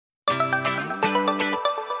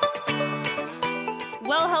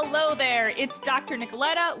Well, hello there. It's Dr.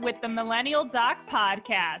 Nicoletta with the Millennial Doc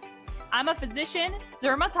Podcast. I'm a physician,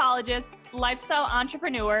 dermatologist, lifestyle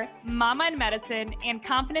entrepreneur, mama in medicine, and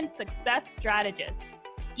confidence success strategist.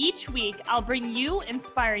 Each week, I'll bring you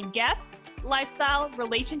inspiring guests, lifestyle,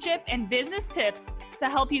 relationship, and business tips to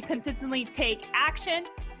help you consistently take action,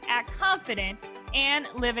 act confident, and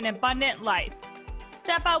live an abundant life.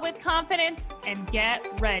 Step out with confidence and get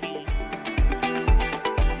ready.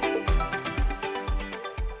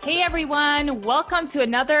 Hey everyone, welcome to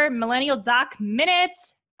another Millennial Doc Minute.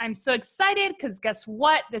 I'm so excited because guess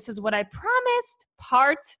what? This is what I promised,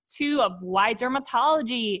 part 2 of why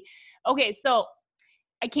dermatology. Okay, so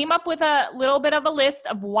I came up with a little bit of a list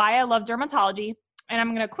of why I love dermatology, and I'm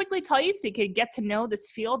going to quickly tell you so you can get to know this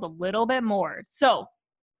field a little bit more. So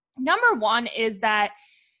number one is that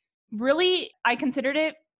really I considered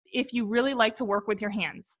it if you really like to work with your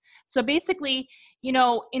hands. So basically,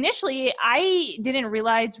 initially I didn't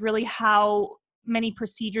realize really how many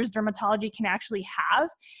procedures dermatology can actually have.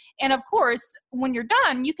 And of course, when you're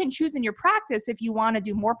done, you can choose in your practice if you want to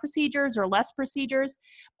do more procedures or less procedures,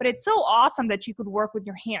 but it's so awesome that you could work with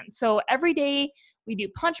your hands. So every day we do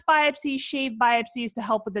punch biopsies, shave biopsies to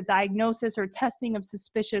help with the diagnosis or testing of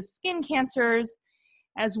suspicious skin cancers,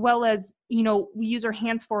 as well as, we use our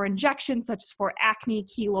hands for injections such as for acne,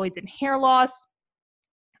 keloids, and hair loss.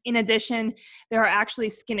 In addition, there are actually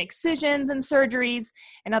skin excisions and surgeries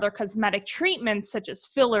and other cosmetic treatments such as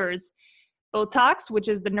fillers, Botox, which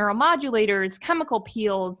is the neuromodulators, chemical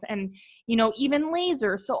peels, and, even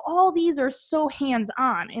lasers. So all these are so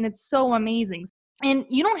hands-on and it's so amazing. And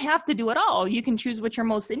you don't have to do it all. You can choose what you're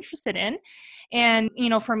most interested in. And,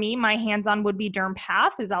 for me, my hands-on would be Derm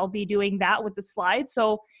Path, as I'll be doing that with the slides.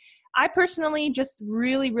 So I personally just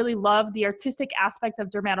really, really love the artistic aspect of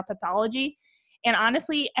dermatopathology. And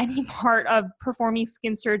honestly, any part of performing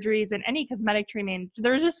skin surgeries and any cosmetic treatment,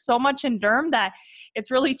 there's just so much in derm that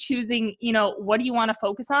it's really choosing, what do you want to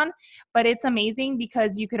focus on? But it's amazing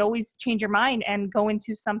because you could always change your mind and go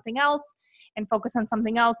into something else and focus on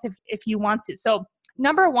something else if you want to. So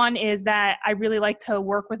number one is that I really like to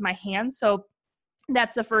work with my hands. So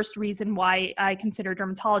that's the first reason why I consider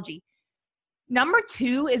dermatology. Number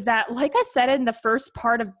two is that, like I said in the first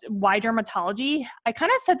part of why dermatology, I kind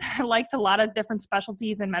of said that I liked a lot of different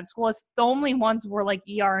specialties in med school. It's the only ones were like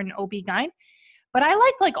ER and OB-GYN, but I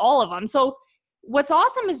liked like all of them. So what's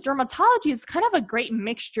awesome is dermatology is kind of a great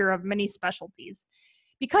mixture of many specialties.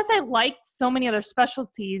 Because I liked so many other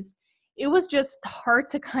specialties, it was just hard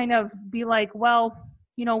to kind of be like, well,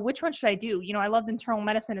 which one should I do? I loved internal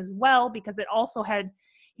medicine as well because it also had,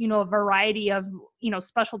 a variety of,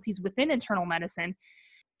 specialties within internal medicine.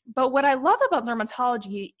 But what I love about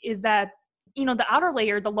dermatology is that, the outer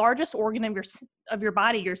layer, the largest organ of your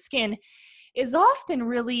body, your skin, is often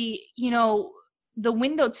really, the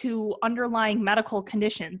window to underlying medical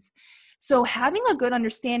conditions. So having a good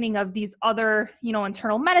understanding of these other,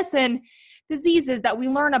 internal medicine diseases that we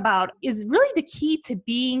learn about is really the key to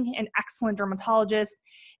being an excellent dermatologist.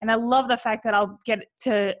 And I love the fact that I'll get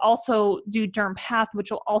to also do Derm Path,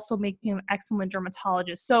 which will also make me an excellent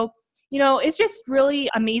dermatologist. So, it's just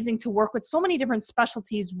really amazing to work with so many different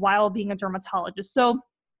specialties while being a dermatologist. So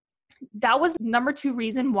that was number 2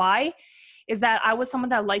 reason why, is that I was someone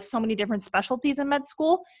that liked so many different specialties in med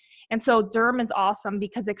school. And so derm is awesome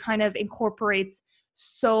because it kind of incorporates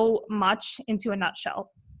so much into a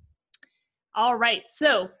nutshell. All right.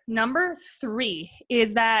 So number 3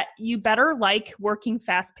 is that you better like working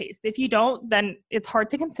fast-paced. If you don't, then it's hard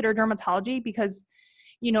to consider dermatology because,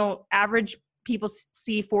 average people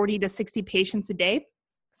see 40 to 60 patients a day.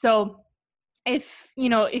 So if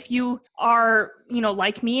you are,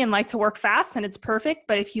 like me and like to work fast, then it's perfect.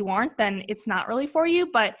 But if you aren't, then it's not really for you.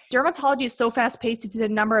 But dermatology is so fast paced due to the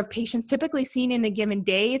number of patients typically seen in a given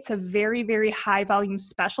day. It's a very, very high volume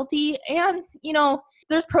specialty. And,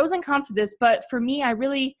 there's pros and cons to this. But for me, I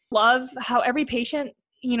really love how every patient,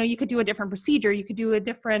 you could do a different procedure. You could do a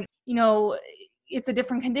different, it's a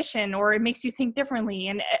different condition, or it makes you think differently.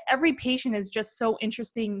 And every patient is just so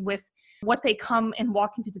interesting with what they come and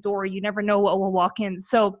walk into the door. You never know what will walk in.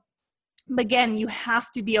 So again, you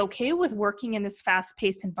have to be okay with working in this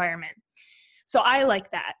fast-paced environment. So I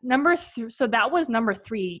like that. So that was number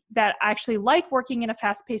 3, that I actually like working in a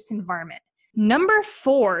fast-paced environment. Number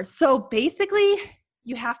 4, so basically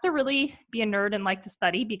you have to really be a nerd and like to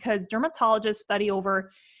study, because dermatologists study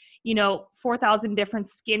over 4,000 different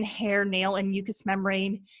skin, hair, nail, and mucous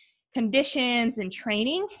membrane conditions and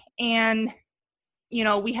training. And,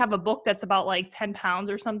 we have a book that's about like 10 pounds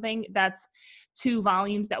or something. That's 2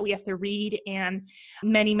 volumes that we have to read, and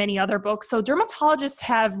many, many other books. So dermatologists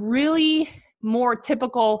have really more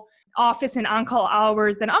typical office and on-call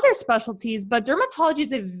hours than other specialties, but dermatology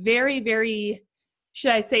is a very, very,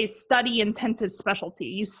 should I say, study-intensive specialty.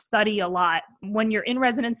 You study a lot when you're in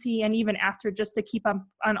residency and even after, just to keep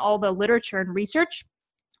on all the literature and research.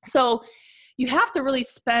 So you have to really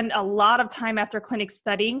spend a lot of time after clinic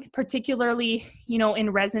studying, particularly, in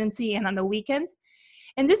residency and on the weekends.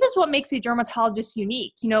 And this is what makes a dermatologist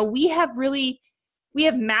unique. We have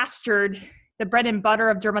mastered the bread and butter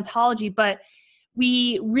of dermatology, but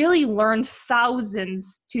we really learn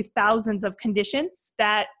thousands to thousands of conditions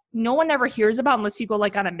that no one ever hears about unless you go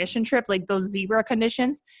like on a mission trip, like those zebra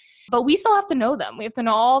conditions. But we still have to know them. We have to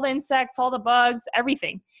know all the insects, all the bugs,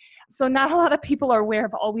 everything. So not a lot of people are aware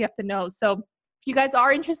of all we have to know. So if you guys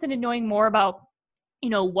are interested in knowing more about,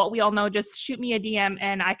 what we all know, just shoot me a DM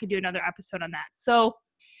and I could do another episode on that. So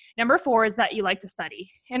number 4 is that you like to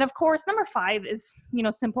study. And of course, number 5 is,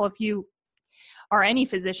 simple if you are any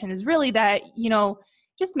physician, is really that,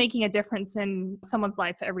 just making a difference in someone's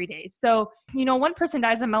life every day. So, one person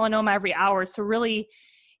dies of melanoma every hour. So really,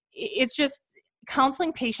 it's just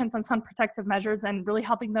counseling patients on some protective measures and really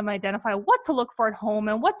helping them identify what to look for at home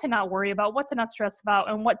and what to not worry about, what to not stress about,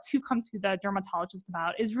 and what to come to the dermatologist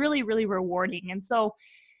about is really, really rewarding. And so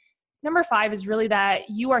number 5 is really that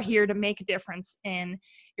you are here to make a difference in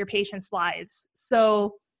your patients' lives.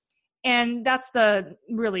 So, and that's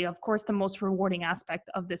really, of course, the most rewarding aspect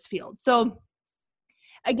of this field. So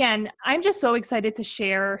again, I'm just so excited to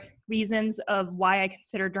share reasons of why I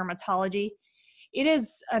consider dermatology. It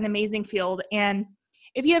is an amazing field. And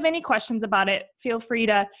if you have any questions about it, feel free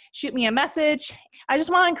to shoot me a message. I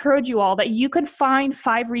just want to encourage you all that you could find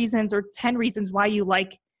 5 reasons or 10 reasons why you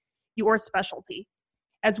like your specialty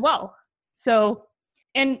as well. So,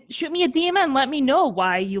 and shoot me a DM and let me know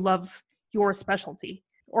why you love your specialty.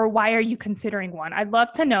 Or why are you considering one? I'd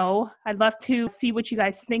love to know. I'd love to see what you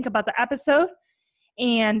guys think about the episode.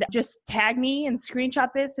 And just tag me and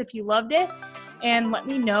screenshot this if you loved it. And let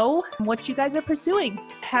me know what you guys are pursuing.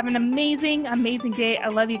 Have an amazing, amazing day. I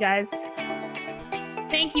love you guys.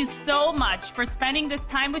 Thank you so much for spending this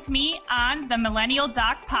time with me on the Millennial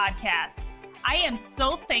Doc Podcast. I am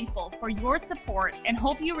so thankful for your support and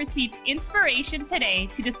hope you received inspiration today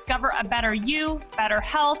to discover a better you, better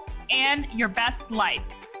health, and your best life.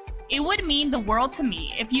 It would mean the world to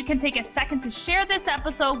me if you can take a second to share this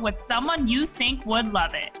episode with someone you think would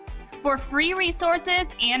love it. For free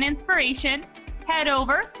resources and inspiration, head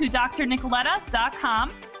over to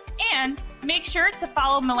drnicoletta.com and make sure to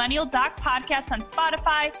follow Millennial Doc Podcast on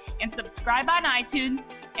Spotify and subscribe on iTunes.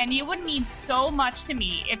 And it would mean so much to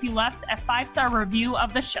me if you left a 5-star review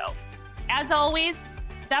of the show. As always,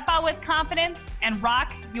 step out with confidence and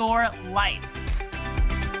rock your life.